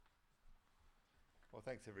Well,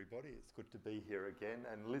 thanks everybody. It's good to be here again.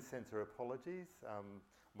 And Liz sends her apologies.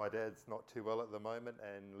 My dad's not too well at the moment,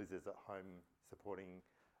 and Liz is at home supporting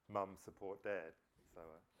mum, support dad. So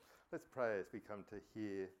let's pray as we come to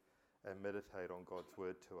hear and meditate on God's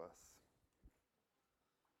word to us.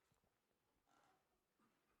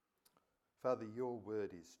 Father, your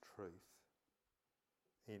word is truth.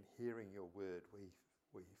 In hearing your word,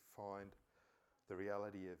 we find the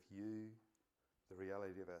reality of you, the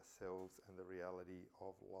reality of ourselves, and the reality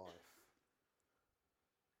of life.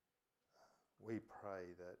 We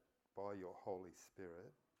pray that by your Holy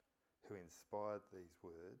Spirit, who inspired these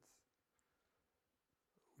words,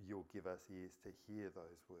 you'll give us ears to hear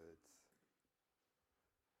those words,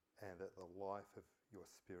 and that the life of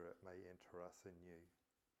your Spirit may enter us anew.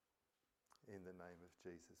 In the name of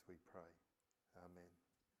Jesus we pray. Amen.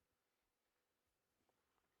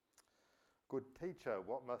 Good teacher,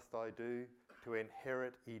 what must I do to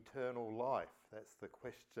inherit eternal life? That's the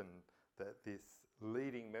question that this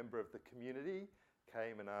leading member of the community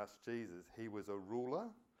came and asked Jesus. He was a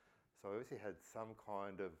ruler, so obviously had some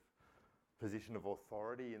kind of position of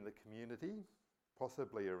authority in the community,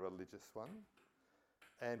 possibly a religious one.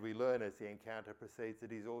 And we learn as the encounter proceeds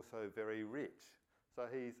that he's also very rich. So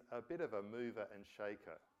he's a bit of a mover and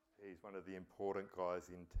shaker. He's one of the important guys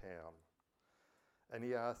in town. And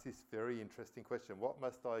he asked this very interesting question: what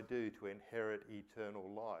must I do to inherit eternal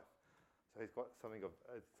life? So he's got something of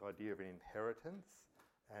this idea of an inheritance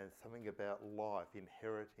and something about life,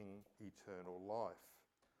 inheriting eternal life.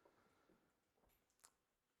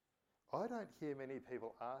 I don't hear many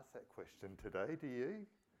people ask that question today, do you?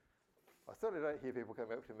 I certainly don't hear people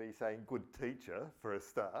come up to me saying, good teacher, for a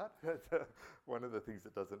start. That's one of the things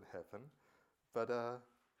that doesn't happen. But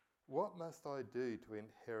what must I do to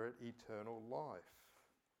inherit eternal life?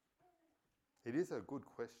 It is a good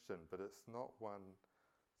question, but it's not one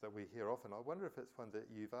that we hear often. I wonder if it's one that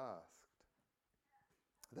you've asked.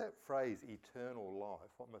 That phrase, eternal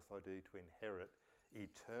life, what must I do to inherit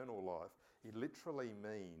eternal life? It literally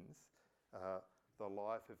means the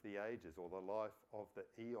life of the ages, or the life of the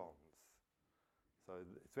eons. So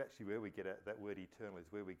it's actually where we get that word eternal,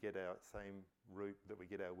 is where we get our same root that we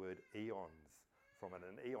get our word eons from it.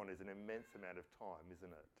 An eon is an immense amount of time,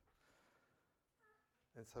 isn't it?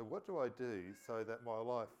 And so what do I do so that my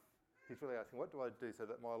life, he's really asking, what do I do so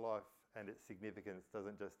that my life and its significance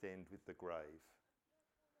doesn't just end with the grave?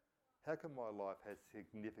 How can my life have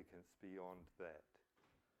significance beyond that?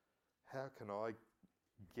 How can I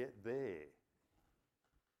get there?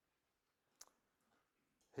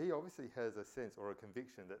 He obviously has a sense or a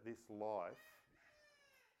conviction that this life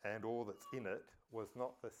and all that's in it was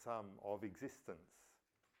not the sum of existence.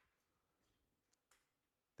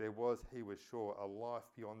 There was, he was sure, a life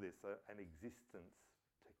beyond this, an existence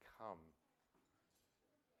to come,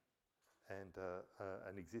 and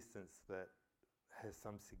an existence that has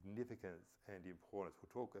some significance and importance.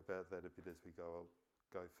 We'll talk about that a bit as we go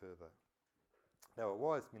further. Now, a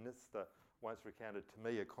wise minister once recounted to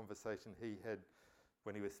me a conversation he had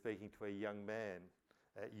when he was speaking to a young man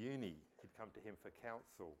at uni. He'd come to him for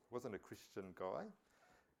counsel. He wasn't a Christian guy.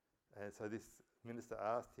 And so this minister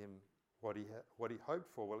asked him what he hoped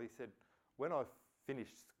for. Well, he said, when I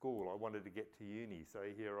finished school, I wanted to get to uni, so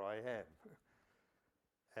here I am.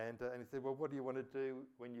 And he said, well, what do you want to do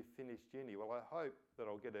when you finished uni? Well, I hope that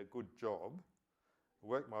I'll get a good job,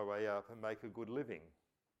 work my way up and make a good living.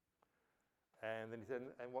 And then he said,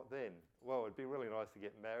 and what then? Well, it'd be really nice to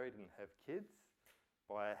get married and have kids,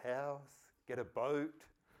 buy a house, get a boat,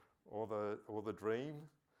 or the dream.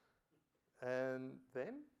 And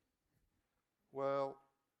then, well,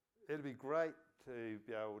 it'd be great to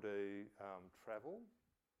be able to travel.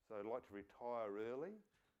 So I'd like to retire early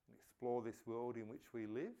and explore this world in which we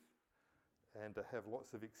live, and to have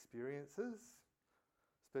lots of experiences,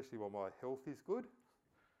 especially while my health is good.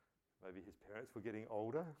 Maybe his parents were getting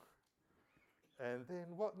older. And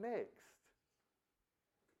then what next?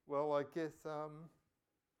 Well, I guess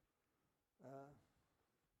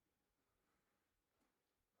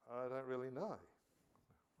I don't really know.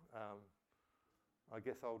 I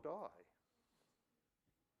guess I'll die.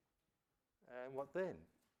 And what then?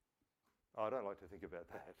 I don't like to think about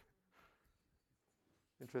that.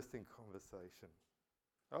 Interesting conversation.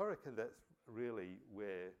 I reckon that's really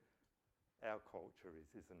where our culture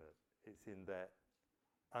is, isn't it? It's in that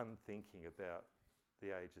unthinking about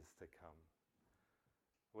the ages to come.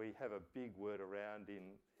 We have a big word around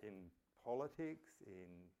in politics,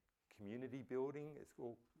 in community building. It's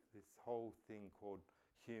all this whole thing called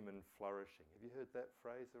human flourishing. Have you heard that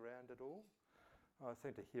phrase around at all? I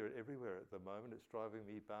seem to hear it everywhere at the moment. It's driving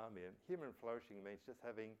me balmy. And human flourishing means just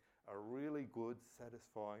having a really good,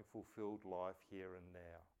 satisfying, fulfilled life here and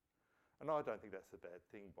now. And I don't think that's a bad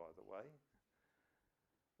thing, by the way.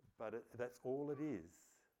 But that's all it is.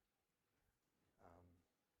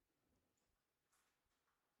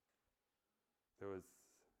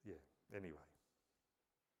 Anyway.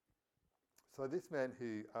 So this man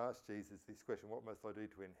who asked Jesus this question, what must I do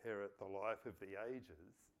to inherit the life of the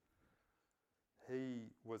ages?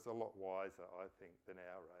 He was a lot wiser, I think, than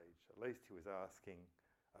our age. At least he was asking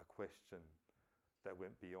a question that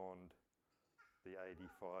went beyond the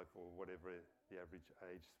 85 or whatever the average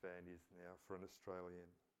age span is now for an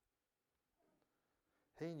Australian.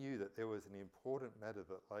 He knew that there was an important matter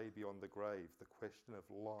that lay beyond the grave, the question of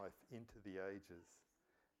life into the ages.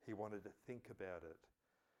 He wanted to think about it.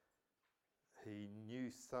 He knew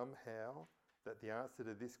somehow that the answer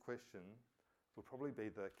to this question would probably be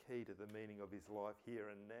the key to the meaning of his life here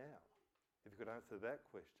and now. If he could answer that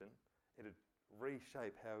question, it would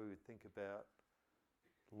reshape how he would think about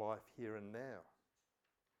life here and now.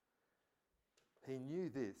 He knew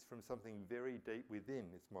this from something very deep within,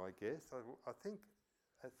 is my guess. I think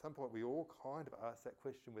at some point we all kind of ask that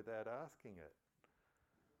question without asking it.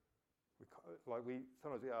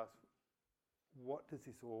 Sometimes we ask, what does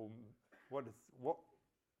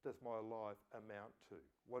my life amount to?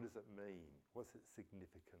 What does it mean? What's its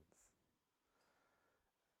significance?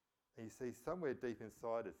 And you see, somewhere deep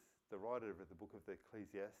inside us, the writer of the book of the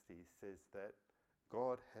Ecclesiastes says that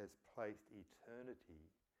God has placed eternity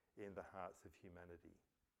in the hearts of humanity.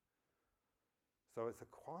 So it's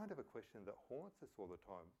a kind of a question that haunts us all the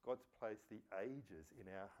time. God's placed the ages in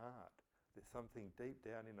our heart. There's something deep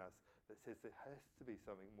down in us that says there has to be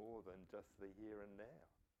something more than just the here and now.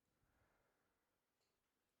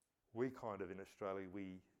 We kind of, in Australia,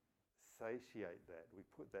 we satiate that. We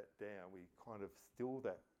put that down. We kind of still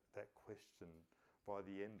that question by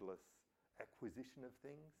the endless acquisition of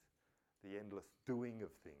things, the endless doing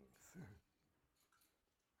of things.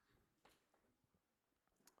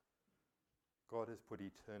 God has put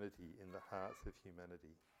eternity in the hearts of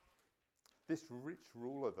humanity. This rich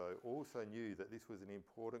ruler, though, also knew that this was an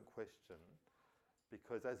important question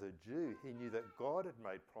because as a Jew, he knew that God had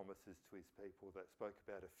made promises to his people that spoke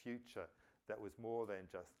about a future that was more than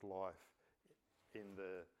just life in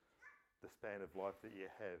the span of life that you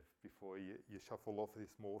have before you shuffle off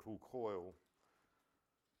this mortal coil.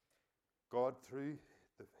 God, through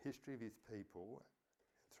the history of his people,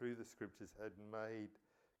 through the scriptures, had made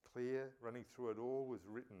clear, running through it all was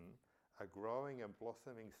written, a growing and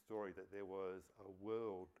blossoming story that there was a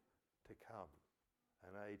world to come,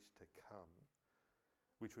 an age to come,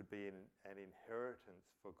 which would be an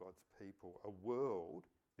inheritance for God's people. A world,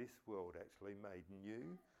 this world actually made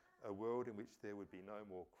new, a world in which there would be no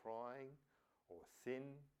more crying or sin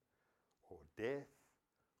or death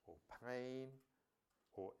or pain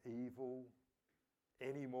or evil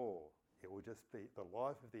anymore. It will just be, the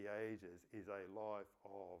life of the ages is a life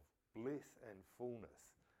of bliss and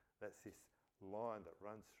fullness. That's this line that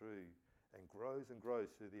runs through and grows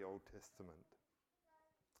through the Old Testament.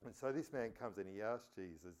 And so this man comes and he asks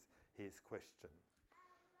Jesus his question.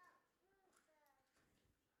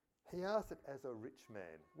 He asks it as a rich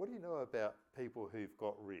man. What do you know about people who've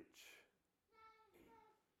got rich?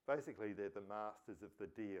 Basically, they're the masters of the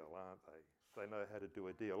deal, aren't they? They know how to do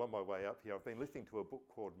a deal. On my way up here, I've been listening to a book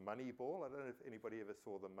called Moneyball. I don't know if anybody ever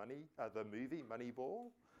saw the movie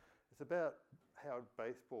Moneyball. It's about how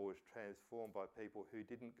baseball was transformed by people who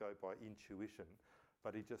didn't go by intuition,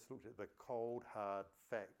 but he just looked at the cold, hard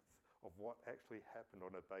facts of what actually happened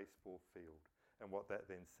on a baseball field and what that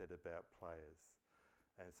then said about players.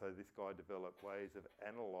 And so this guy developed ways of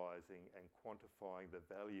analysing and quantifying the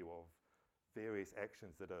value of various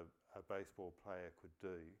actions that a baseball player could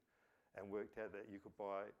do, and worked out that you could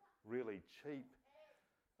buy really cheap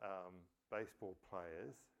baseball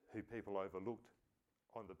players who people overlooked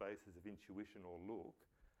on the basis of intuition or look,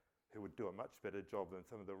 who would do a much better job than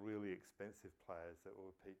some of the really expensive players that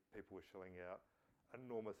people were shelling out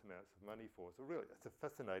enormous amounts of money for. So really, it's a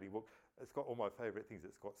fascinating book. It's got all my favourite things.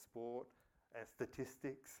 It's got sport and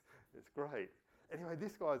statistics. It's great. Anyway,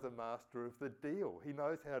 this guy's a master of the deal. He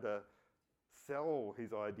knows how to sell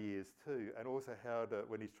his ideas too, and also how to,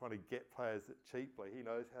 when he's trying to get players cheaply, he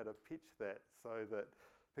knows how to pitch that so that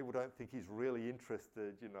people don't think he's really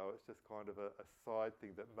interested. You know, it's just kind of a side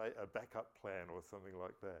thing, a backup plan or something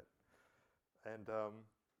like that. And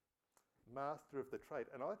master of the trade.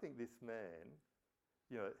 And I think this man,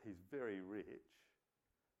 you know, he's very rich.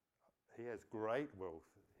 He has great wealth,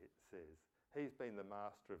 it says. He's been the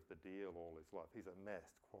master of the deal all his life. He's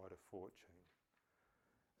amassed quite a fortune.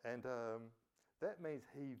 And that means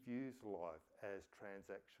he views life as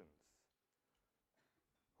transactions.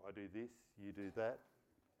 I do this, you do that.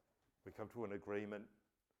 We come to an agreement.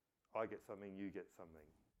 I get something, you get something.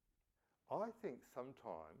 I think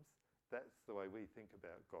sometimes that's the way we think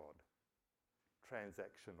about God.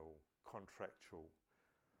 Transactional, contractual.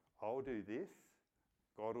 I'll do this,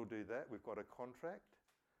 God will do that. We've got a contract,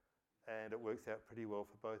 and it works out pretty well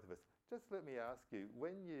for both of us. Just let me ask you,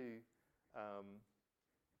 when you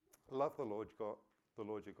love the Lord your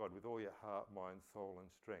God with all your heart, mind, soul and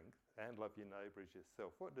strength, and love your neighbour as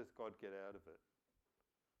yourself, what does God get out of it?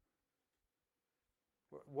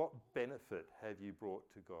 What benefit have you brought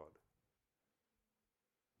to God?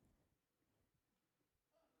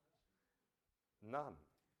 None.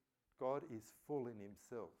 God is full in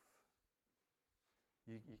himself.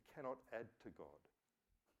 You cannot add to God.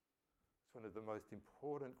 It's one of the most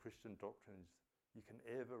important Christian doctrines you can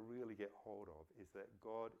ever really get hold of, is that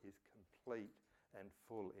God is complete and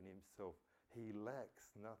full in himself. He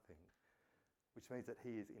lacks nothing, which means that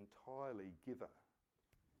he is entirely giver.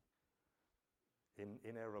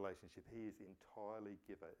 In our relationship, he is entirely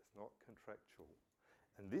giver. It's not contractual.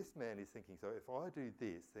 And this man is thinking, so if I do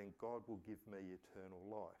this, then God will give me eternal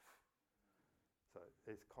life. So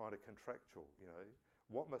it's kind of contractual, you know.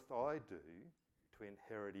 What must I do to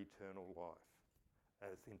inherit eternal life?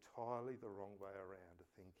 And it's entirely the wrong way around of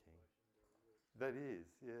thinking. That is,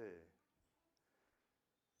 yeah.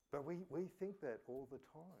 But we think that all the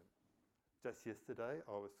time. Just yesterday,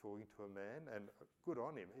 I was talking to a man, and good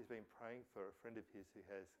on him. He's been praying for a friend of his who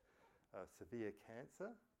has severe cancer,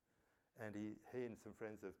 and he and some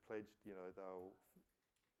friends have pledged, you know, they'll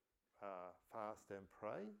fast and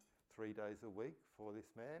pray 3 days a week for this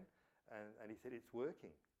man, and he said it's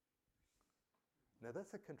working. Now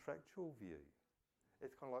that's a contractual view.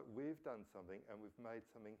 It's kind of like we've done something and we've made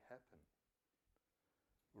something happen.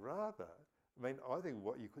 Rather, I think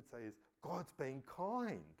what you could say is God's been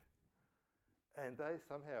kind. And they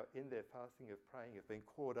somehow, in their fasting of praying, have been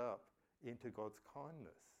caught up into God's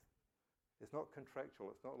kindness. It's not contractual.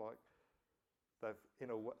 It's not like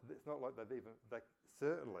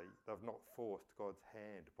certainly they've not forced God's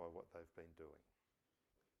hand by what they've been doing.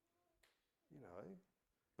 You know,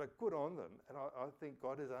 but good on them. And I think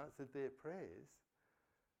God has answered their prayers,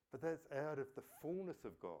 but that's out of the fullness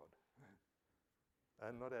of God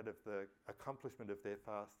and not out of the accomplishment of their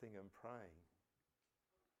fasting and praying.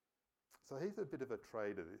 So he's a bit of a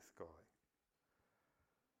trader, this guy.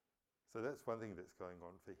 So that's one thing that's going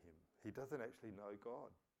on for him. He doesn't actually know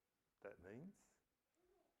God, that means.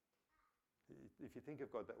 If you think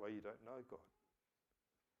of God that way, you don't know God.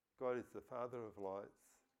 God is the Father of lights,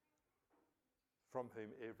 from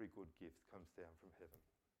whom every good gift comes down from heaven.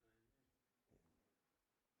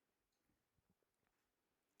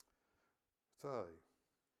 So,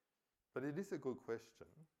 but it is a good question.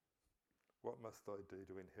 What must I do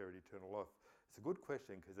to inherit eternal life? It's a good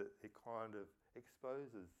question because it kind of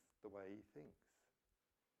exposes the way he thinks.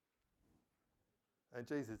 And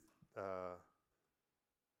Jesus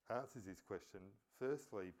answers his question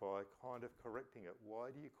firstly by kind of correcting it. Why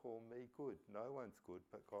do you call me good? No one's good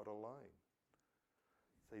but God alone.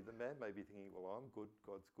 See, the man may be thinking, well, I'm good,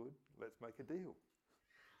 God's good, let's make a deal.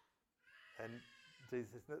 And Jesus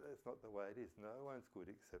says, no, that's not the way it is. No one's good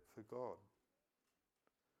except for God.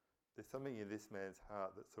 There's something in this man's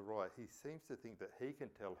heart that's awry. He seems to think that he can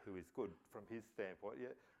tell who is good from his standpoint.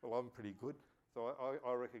 Yeah, well, I'm pretty good, so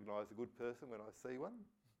I recognise a good person when I see one.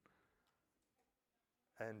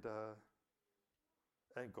 And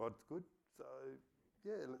God's good, so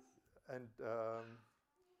yeah.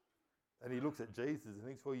 And he looks at Jesus and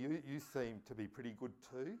thinks, well, you seem to be pretty good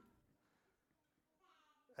too.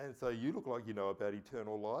 And so you look like you know about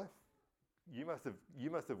eternal life. You must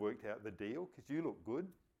have worked out the deal because you look good.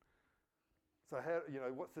 So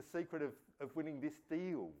what's the secret of winning this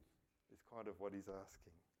deal? Is kind of what he's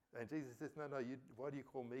asking. And Jesus says, no, why do you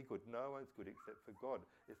call me good? No one's good except for God.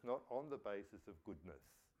 It's not on the basis of goodness.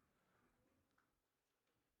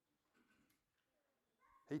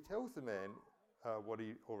 He tells the man what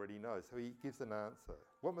he already knows. So he gives an answer.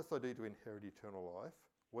 What must I do to inherit eternal life?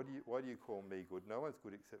 Why do you call me good? No one's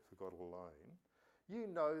good except for God alone. You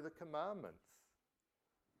know the commandments.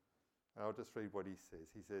 And I'll just read what he says.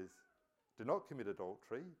 He says, do not commit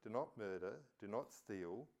adultery, do not murder, do not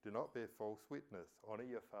steal, do not bear false witness, honour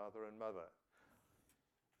your father and mother.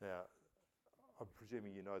 Now, I'm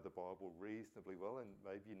presuming you know the Bible reasonably well, and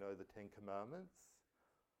maybe you know the Ten Commandments.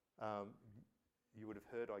 You would have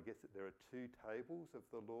heard, I guess, that there are two tables of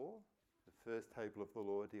the law. The first table of the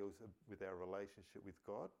law deals with our relationship with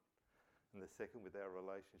God, and the second with our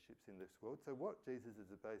relationships in this world. So what Jesus has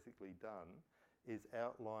basically done is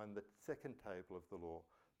outline the second table of the law,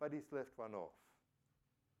 but he's left one off.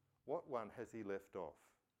 What one has he left off?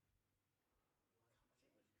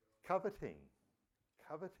 Coveting.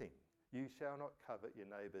 Coveting. You shall not covet your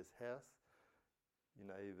neighbour's house, your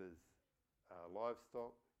neighbour's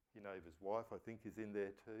livestock, your neighbour's wife, I think, is in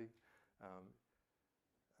there too,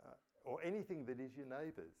 or anything that is your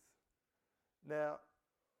neighbour's. Now,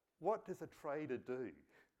 what does a trader do?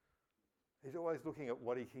 He's always looking at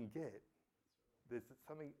what he can get. There's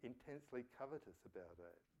something intensely covetous about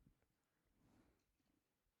that.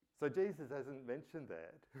 So Jesus hasn't mentioned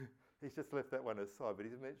that. He's just left that one aside, but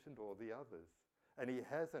he's mentioned all the others. And he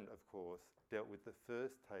hasn't, of course, dealt with the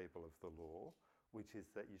first table of the law, which is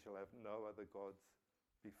that you shall have no other gods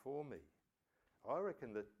before me. I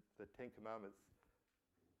reckon that the Ten Commandments,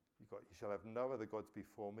 you shall have no other gods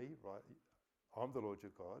before me, right? I'm the Lord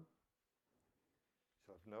your God. You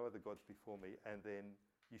shall have no other gods before me, and then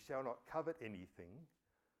you shall not covet anything.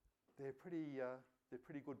 They're pretty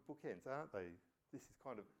good bookends, aren't they? This is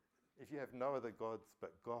kind of, if you have no other gods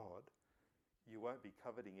but God, you won't be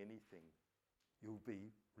coveting anything. You'll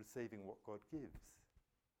be receiving what God gives.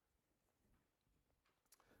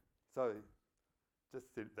 So, just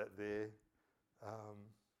that there.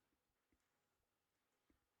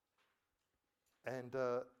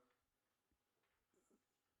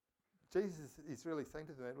 Jesus is really saying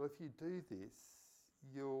to them, well, if you do this,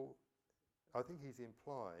 I think he's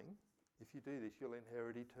implying, if you do this, you'll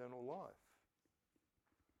inherit eternal life.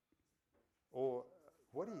 Or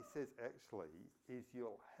what he says actually is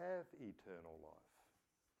you'll have eternal life.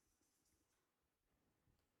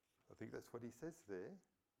 I think that's what he says there.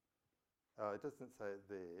 It doesn't say it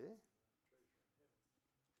there.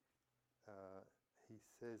 He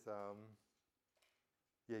says,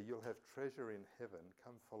 you'll have treasure in heaven,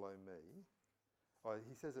 come follow me.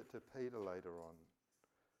 He says it to Peter later on.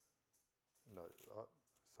 No,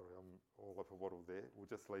 sorry, I'm all up a waddle there. We'll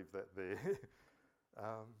just leave that there.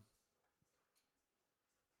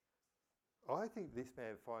 I think this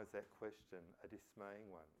man finds that question a dismaying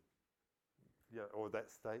one. Yeah, or that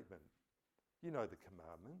statement. You know the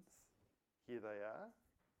commandments. Here they are.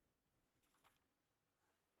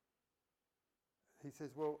 He says,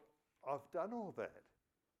 well, I've done all that.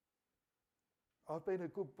 I've been a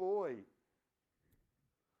good boy.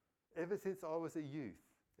 Ever since I was a youth,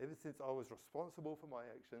 ever since I was responsible for my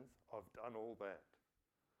actions, I've done all that.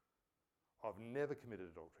 I've never committed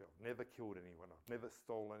adultery. I've never killed anyone. I've never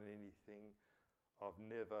stolen anything. I've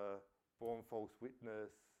never borne false witness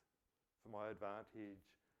for my advantage.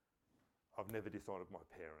 I've never dishonoured my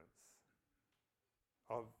parents.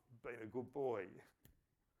 I've been a good boy.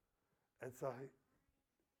 And so,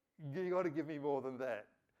 you've got to give me more than that.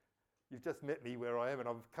 You've just met me where I am, and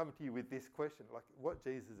I've come to you with this question. Like, what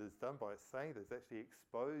Jesus has done by saying this actually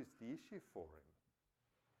exposed the issue for him.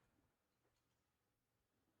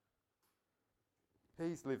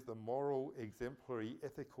 He's lived the moral, exemplary,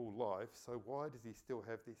 ethical life, so why does he still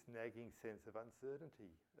have this nagging sense of uncertainty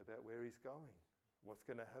about where he's going? What's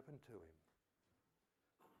going to happen to him?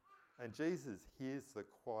 And Jesus hears the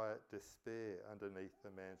quiet despair underneath the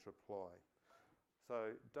man's reply.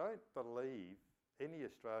 So don't believe any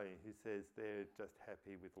Australian who says they're just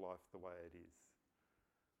happy with life the way it is.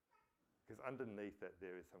 Because underneath that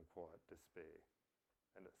there is some quiet despair.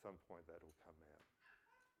 And at some point that will come out.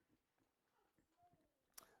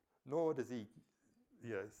 Nor does he,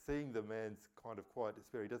 seeing the man's kind of quiet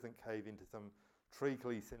despair, he doesn't cave into some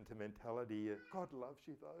treacly sentimentality. God loves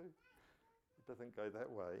you though. It doesn't go that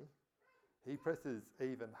way. He presses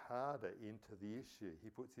even harder into the issue.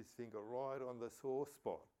 He puts his finger right on the sore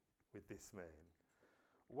spot with this man.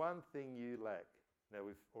 One thing you lack. Now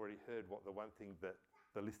we've already heard what the one thing that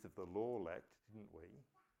the list of the law lacked, didn't we?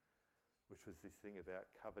 Which was this thing about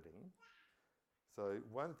coveting. So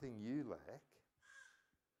one thing you lack,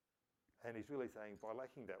 and he's really saying by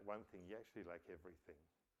lacking that one thing, you actually lack everything.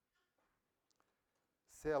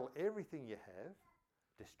 Sell everything you have,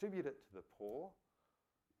 distribute it to the poor,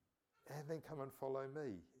 and then come and follow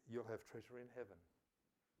me. You'll have treasure in heaven.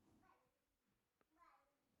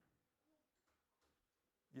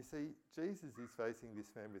 You see, Jesus is facing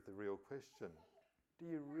this man with the real question. Do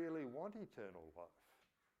you really want eternal life?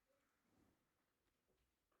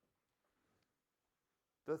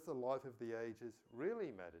 Does the life of the ages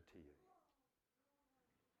really matter to you?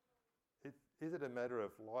 Is it a matter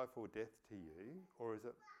of life or death to you, or is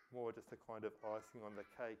it more just a kind of icing on the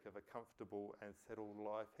cake of a comfortable and settled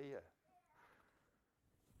life here?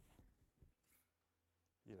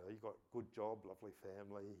 You know, you've got good job, lovely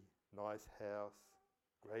family, nice house,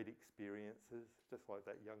 great experiences, just like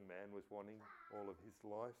that young man was wanting all of his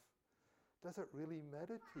life. Does it really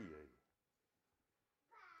matter to you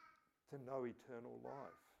to know eternal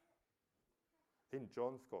life? In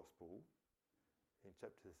John's Gospel, in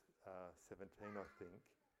chapter 17, I think,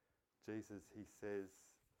 Jesus, he says,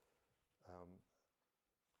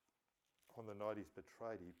 on the night he's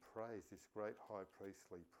betrayed, he prays this great high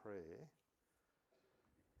priestly prayer.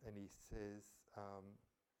 And he says,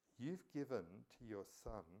 you've given to your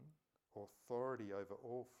Son authority over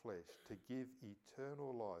all flesh to give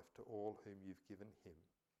eternal life to all whom you've given him.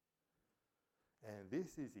 And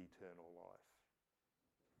this is eternal life,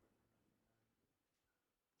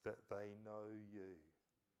 that they know you,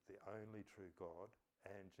 the only true God,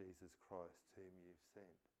 and Jesus Christ whom you've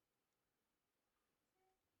sent.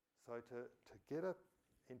 So to get up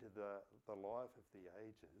into the life of the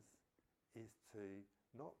ages is to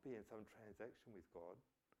not be in some transaction with God,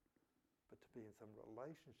 but to be in some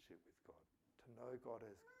relationship with God, to know God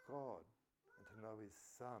as God, and to know his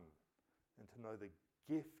Son, and to know the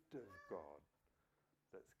gift of God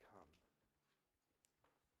that's come.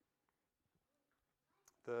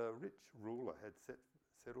 The rich ruler had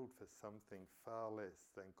settled for something far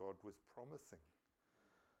less than God was promising.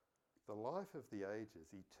 The life of the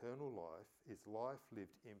ages, eternal life, is life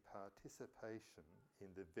lived in participation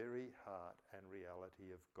in the very heart and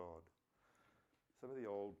reality of God. Some of the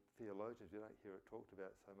old theologians, you don't hear it talked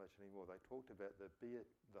about so much anymore, they talked about the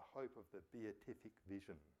hope of the beatific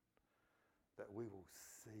vision, that we will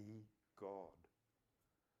see God,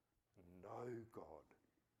 know God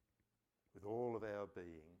with all of our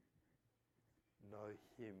being, know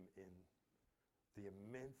him in the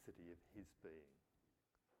immensity of his being.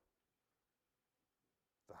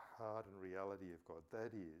 The heart and reality of God.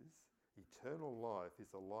 That is, eternal life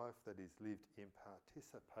is a life that is lived in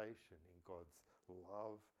participation in God's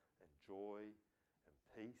love and joy and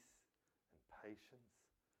peace and patience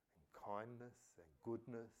and kindness and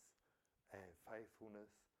goodness and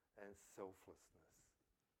faithfulness and selflessness.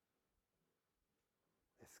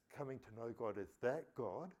 It's coming to know God as that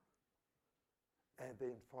God and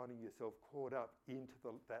then finding yourself caught up into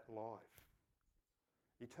that life.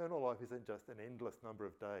 Eternal life isn't just an endless number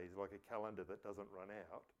of days, like a calendar that doesn't run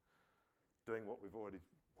out, doing what we've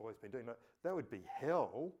always been doing. No, that would be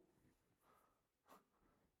hell.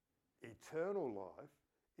 Eternal life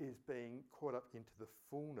is being caught up into the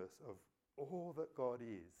fullness of all that God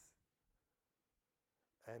is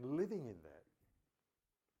and living in that.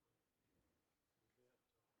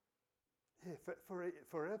 Yeah,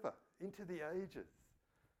 forever, into the ages.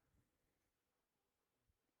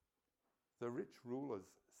 The rich ruler's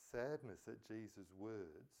sadness at Jesus'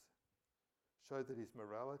 words showed that his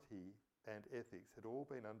morality and ethics had all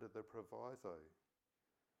been under the proviso.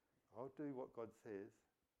 I'll do what God says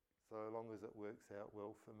so long as it works out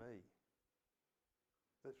well for me.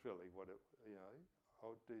 That's really what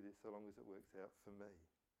I'll do this so long as it works out for me.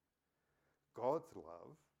 God's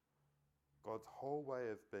love, God's whole way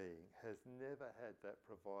of being has never had that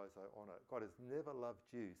proviso on it. God has never loved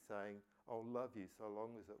you saying, I'll love you so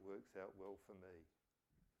long as it works out well for me.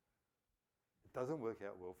 It doesn't work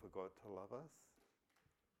out well for God to love us.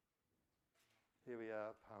 Here we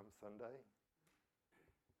are, Palm Sunday,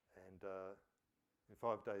 and in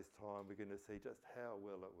 5 days' time we're going to see just how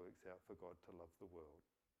well it works out for God to love the world.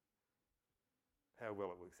 How well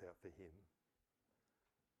it works out for him.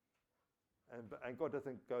 And God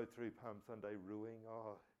doesn't go through Palm Sunday rueing,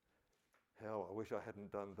 oh, hell, I wish I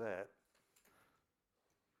hadn't done that.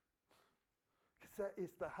 Because that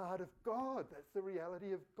is the heart of God. That's the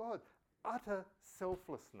reality of God. Utter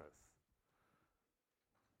selflessness.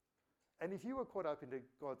 And if you were caught up into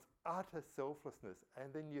God's utter selflessness,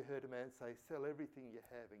 and then you heard a man say, sell everything you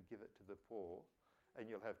have and give it to the poor, and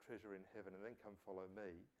you'll have treasure in heaven, and then come follow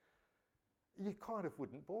me, you kind of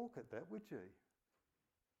wouldn't balk at that, would you?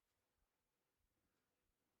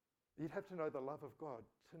 You'd have to know the love of God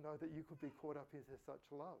to know that you could be caught up into such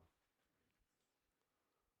love.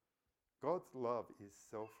 God's love is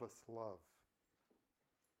selfless love.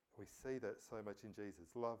 We see that so much in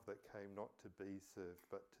Jesus. Love that came not to be served,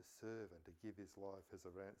 but to serve and to give his life as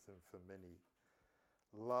a ransom for many.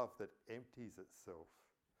 Love that empties itself.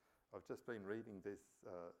 I've just been reading this,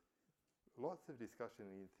 lots of discussion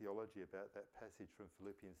in theology about that passage from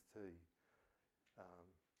Philippians 2.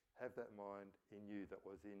 Have that mind in you that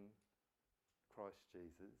was in Christ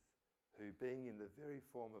Jesus, who being in the very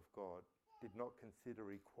form of God, did not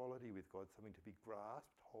consider equality with God something to be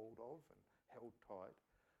grasped hold of and held tight,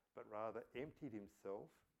 but rather emptied himself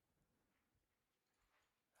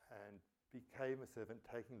and became a servant,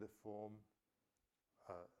 taking the form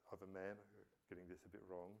of a man, getting this a bit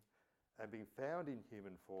wrong, and being found in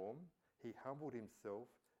human form, he humbled himself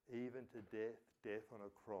even to death on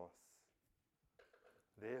a cross.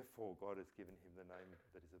 Therefore, God has given him the name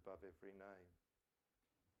that is above every name.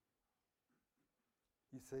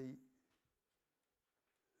 You see,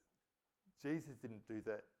 Jesus didn't do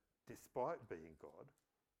that despite being God.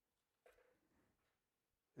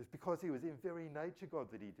 It's because he was in very nature God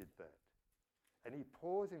that he did that. And he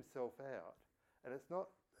pours himself out. And it's not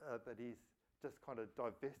that he's just kind of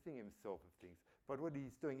divesting himself of things, but what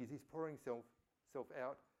he's doing is he's pouring himself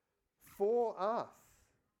out for us.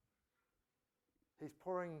 He's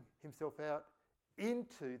pouring himself out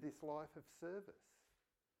into this life of service.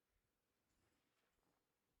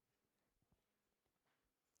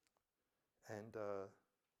 And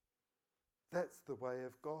that's the way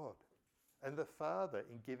of God. And the Father,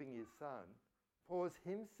 in giving his Son, pours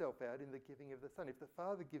himself out in the giving of the Son. If the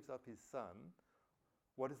Father gives up his Son,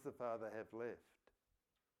 what does the Father have left?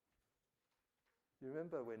 You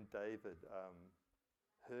remember when David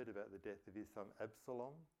heard about the death of his son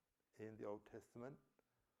Absalom in the Old Testament,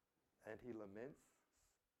 and he laments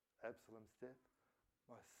Absalom's death?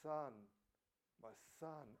 My son,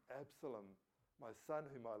 Absalom, my son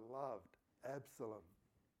whom I loved, Absalom.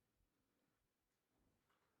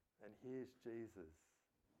 And here's Jesus,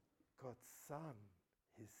 God's Son,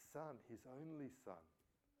 his only Son,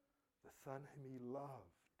 the Son whom he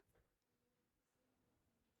loved.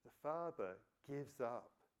 The Father gives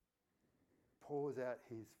up, pours out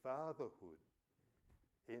his fatherhood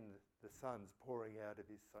in the Son's pouring out of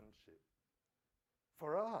his sonship.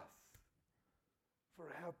 For us, for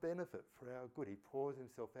our benefit, for our good. He pours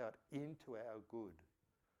himself out into our good.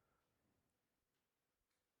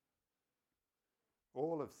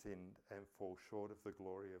 All have sinned and fall short of the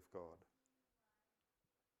glory of God.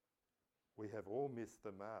 We have all missed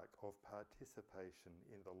the mark of participation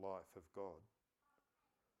in the life of God.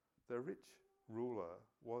 The rich ruler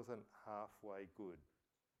wasn't halfway good.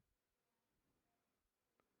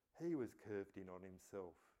 He was curved in on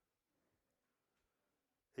himself.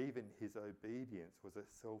 Even his obedience was a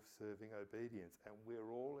self-serving obedience, and we're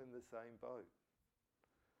all in the same boat.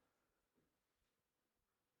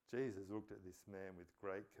 Jesus looked at this man with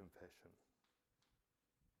great compassion.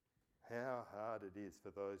 How hard it is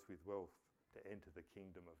for those with wealth to enter the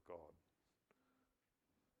kingdom of God.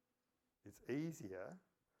 It's easier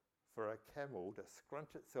for a camel to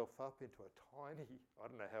scrunch itself up into a tiny, I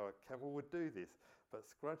don't know how a camel would do this, but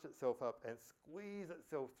scrunch itself up and squeeze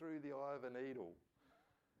itself through the eye of a needle.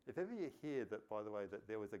 If ever you hear that, by the way, that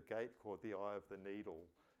there was a gate called the Eye of the Needle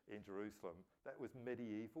in Jerusalem, that was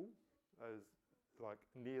medieval. It was like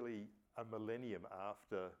nearly a millennium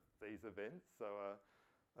after these events. So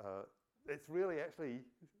it's really actually,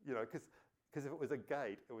 because if it was a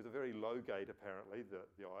gate, it was a very low gate apparently,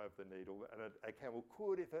 the Eye of the Needle, and a camel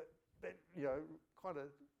could, if it kind of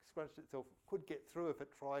scrunched itself, could get through if it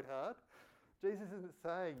tried hard. Jesus isn't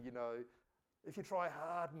saying, if you try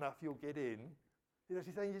hard enough, you'll get in.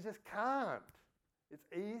 She's saying you just can't. It's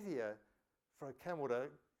easier for a camel to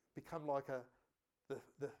become like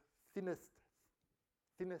the thinnest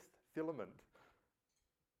filament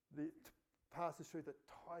that passes through the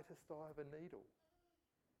tightest eye of a needle.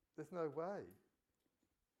 There's no way.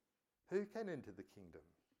 Who can enter the kingdom?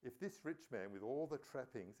 If this rich man with all the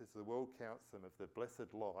trappings, as the world counts them, of the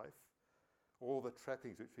blessed life, all the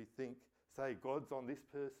trappings which we think say God's on this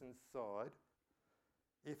person's side,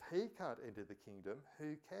 if he can't enter the kingdom,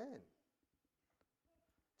 who can?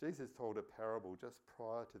 Jesus told a parable just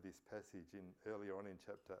prior to this passage earlier on in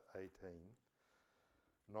chapter 18,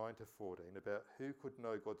 9 to 14, about who could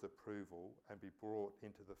know God's approval and be brought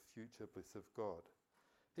into the future bliss of God.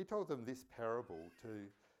 He told this parable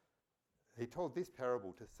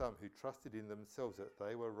to some who trusted in themselves that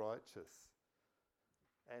they were righteous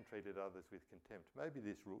and treated others with contempt. Maybe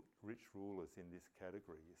this rich ruler's in this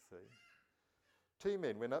category, you see. 2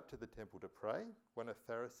 men went up to the temple to pray, one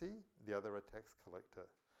a Pharisee, the other a tax collector.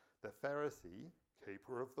 The Pharisee,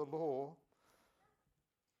 keeper of the law,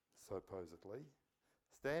 supposedly,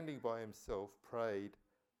 standing by himself, prayed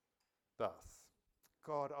thus: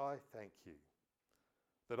 God, I thank you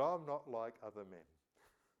that I'm not like other men.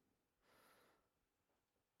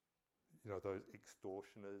 Those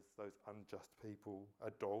extortioners, those unjust people,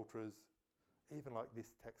 adulterers, even like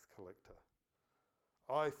this tax collector.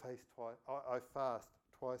 I fast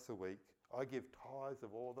twice a week. I give tithes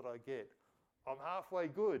of all that I get. I'm halfway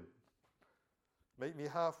good. Meet me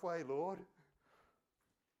halfway, Lord.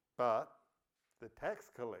 But the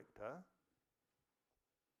tax collector,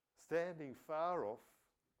 standing far off,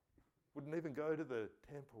 wouldn't even go to the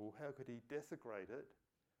temple. How could he desecrate it?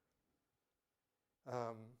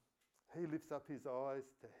 He lifts up his eyes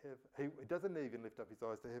to heaven. He doesn't even lift up his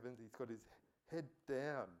eyes to heaven. He's got his head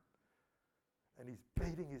down and he's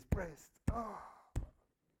beating his breast. Oh,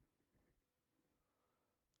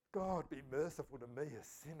 God, be merciful to me, a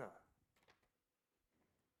sinner.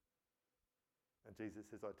 And Jesus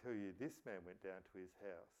says, I tell you, this man went down to his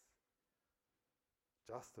house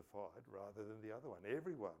justified rather than the other one.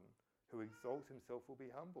 Everyone who exalts himself will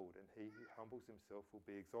be humbled, and he who humbles himself will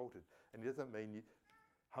be exalted. And it doesn't mean you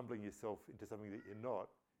humbling yourself into something that you're not,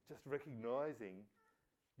 just recognising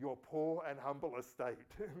your poor and humble estate,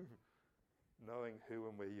 knowing who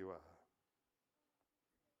and where you are.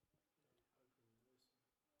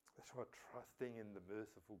 That's right, trusting in the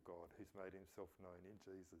merciful God who's made himself known in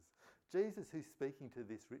Jesus. Jesus, who's speaking to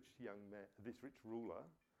this rich young man, this rich ruler,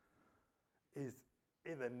 is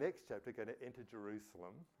in the next chapter going to enter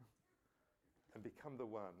Jerusalem and become the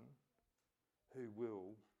one who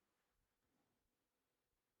will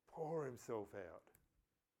pour himself out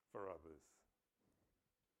for others.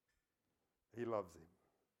 He loves him.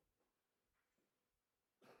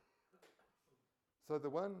 So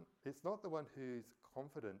it's not the one who's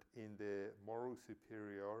confident in their moral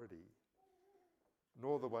superiority,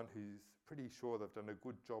 nor the one who's pretty sure they've done a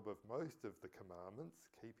good job of most of the commandments,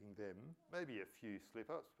 keeping them, maybe a few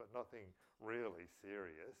slip-ups, but nothing really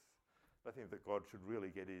serious, nothing that God should really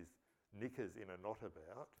get his knickers in a knot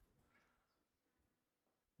about.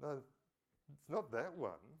 No, it's not that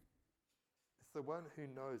one. It's the one who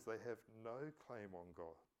knows they have no claim on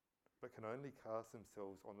God, but can only cast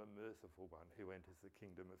themselves on the merciful one who enters the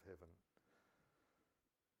kingdom of heaven.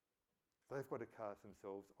 They've got to cast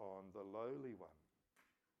themselves on the lowly one,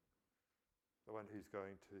 the one who's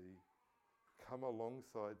going to come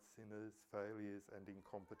alongside sinners, failures and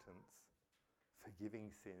incompetence, forgiving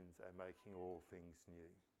sins and making all things new.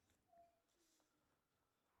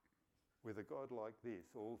 With a God like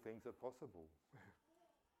this, all things are possible.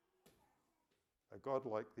 A God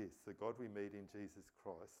like this, the God we meet in Jesus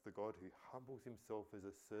Christ, the God who humbles himself as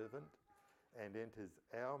a servant and enters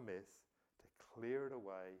our mess to clear it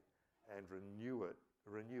away and renew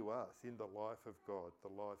us in the life of God,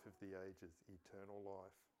 the life of the ages, eternal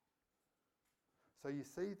life. So you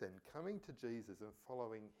see then, coming to Jesus and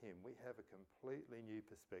following him, we have a completely new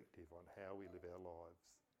perspective on how we live our lives.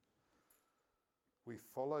 We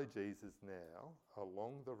follow Jesus now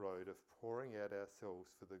along the road of pouring out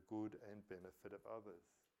ourselves for the good and benefit of others.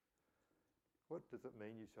 What does it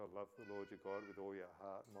mean? You shall love the Lord your God with all your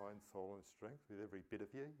heart, mind, soul and strength, with every bit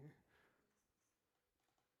of you?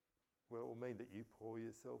 Well, it will mean that you pour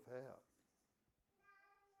yourself out.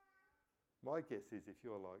 My guess is if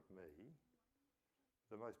you're like me,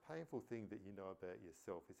 the most painful thing that you know about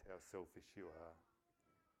yourself is how selfish you are.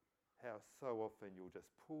 How so often you'll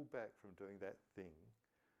just pull back from doing that thing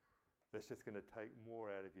that's just going to take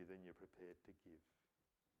more out of you than you're prepared to give.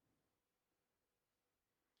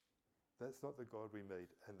 That's not the God we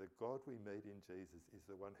meet. And the God we meet in Jesus is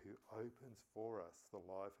the one who opens for us the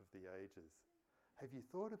life of the ages. Have you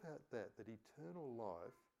thought about that? That eternal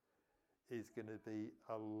life is going to be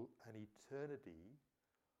an eternity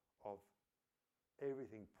of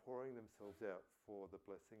everything pouring themselves out for the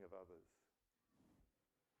blessing of others.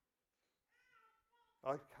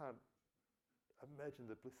 I can't imagine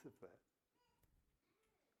the bliss of that.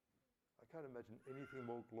 I can't imagine anything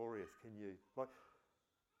more glorious, can you?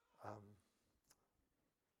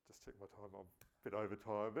 Just check my time, I'm a bit over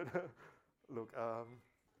time, but look,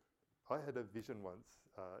 I had a vision once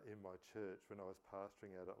in my church when I was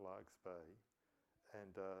pastoring out at Largs Bay,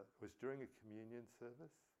 and it was during a communion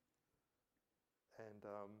service, and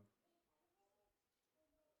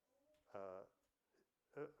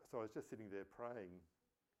so I was just sitting there praying,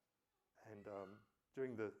 and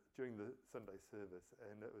during the Sunday service,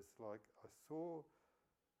 and it was like I saw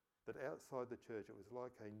that outside the church it was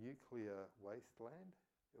like a nuclear wasteland.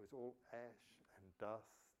 It was all ash and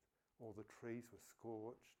dust. All the trees were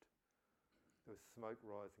scorched. There was smoke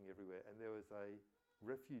rising everywhere, and there was a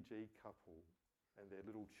refugee couple and their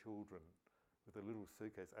little children with a little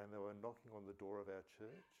suitcase, and they were knocking on the door of our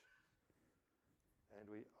church. And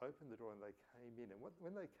we opened the door and they came in. And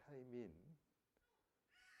when they came in,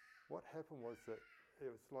 what happened was that it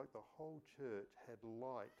was like the whole church had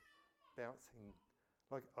light bouncing.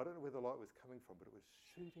 Like, I don't know where the light was coming from, but it was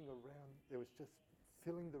shooting around. It was just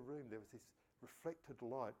filling the room. There was this reflected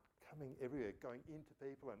light coming everywhere, going into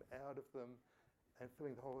people and out of them and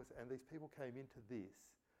filling the whole house. And these people came into this,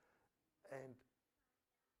 and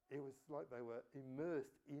it was like they were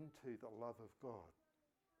immersed into the love of God.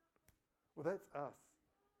 Well, that's us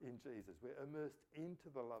in Jesus. We're immersed into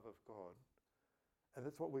the love of God. And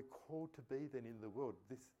that's what we're called to be then in the world.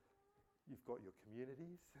 You've got your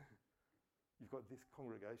communities, you've got this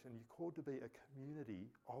congregation. You're called to be a community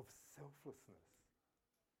of selflessness.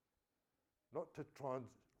 Not to try and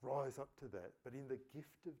rise up to that, but in the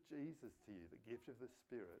gift of Jesus to you, the gift of the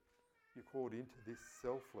Spirit, you're called into this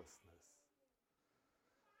selflessness.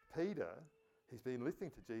 Peter, he's been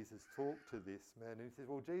listening to Jesus talk to this man, and he says,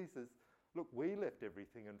 well, Jesus, look, we left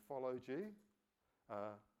everything and followed you.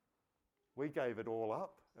 We gave it all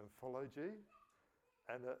up and followed you.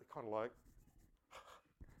 And kind of like,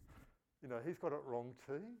 he's got it wrong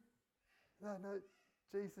too. No,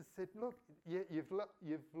 Jesus said, look, you've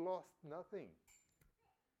lost nothing.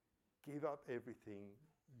 Give up everything,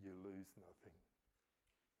 you lose nothing.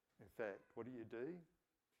 In fact, what do?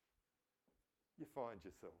 You find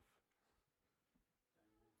yourself.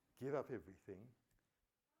 Give up everything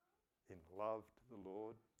in love to the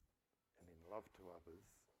Lord and in love to others,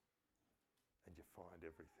 and you find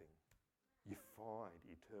everything. You find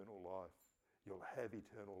eternal life. You'll have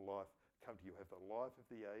eternal life come to you. You have the life of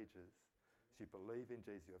the ages. As you believe in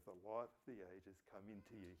Jesus, you have the life of the ages come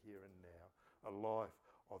into you here and now. A life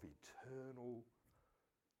of eternal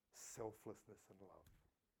selflessness and love.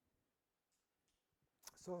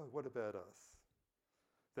 So, what about us?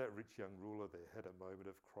 That rich young ruler there had a moment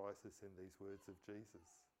of crisis in these words of Jesus.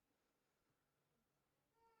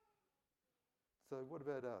 So, what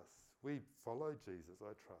about us? We follow Jesus,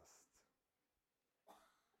 I trust.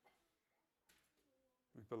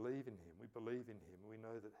 We believe in him. We believe in him. We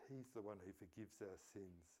know that he's the one who forgives our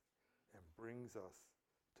sins and brings us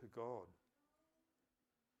to God.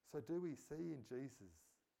 So do we see in Jesus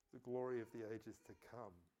the glory of the ages to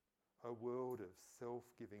come, a world of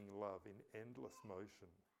self-giving love in endless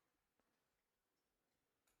motion?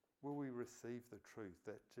 Will we receive the truth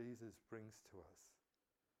that Jesus brings to us,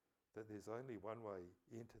 that there's only one way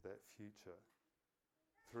into that future,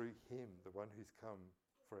 through him, the one who's come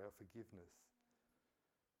for our forgiveness?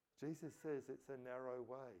 Jesus says it's a narrow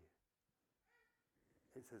way.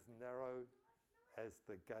 It's as narrow as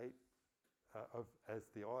the gate, as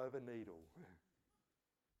the eye of a needle.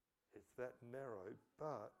 It's that narrow,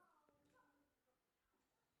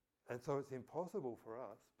 and so it's impossible for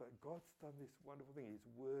us, but God's done this wonderful thing. His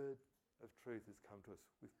word of truth has come to us.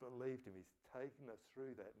 We've believed him. He's taken us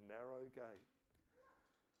through that narrow gate.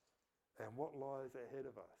 And what lies ahead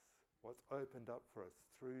of us? What's opened up for us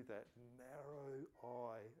through that narrow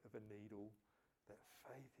eye of a needle, that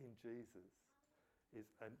faith in Jesus, is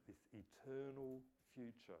this eternal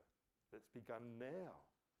future that's begun now.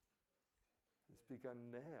 It's begun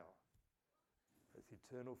now. This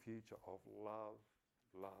eternal future of love,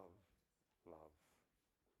 love, love.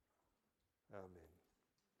 Amen.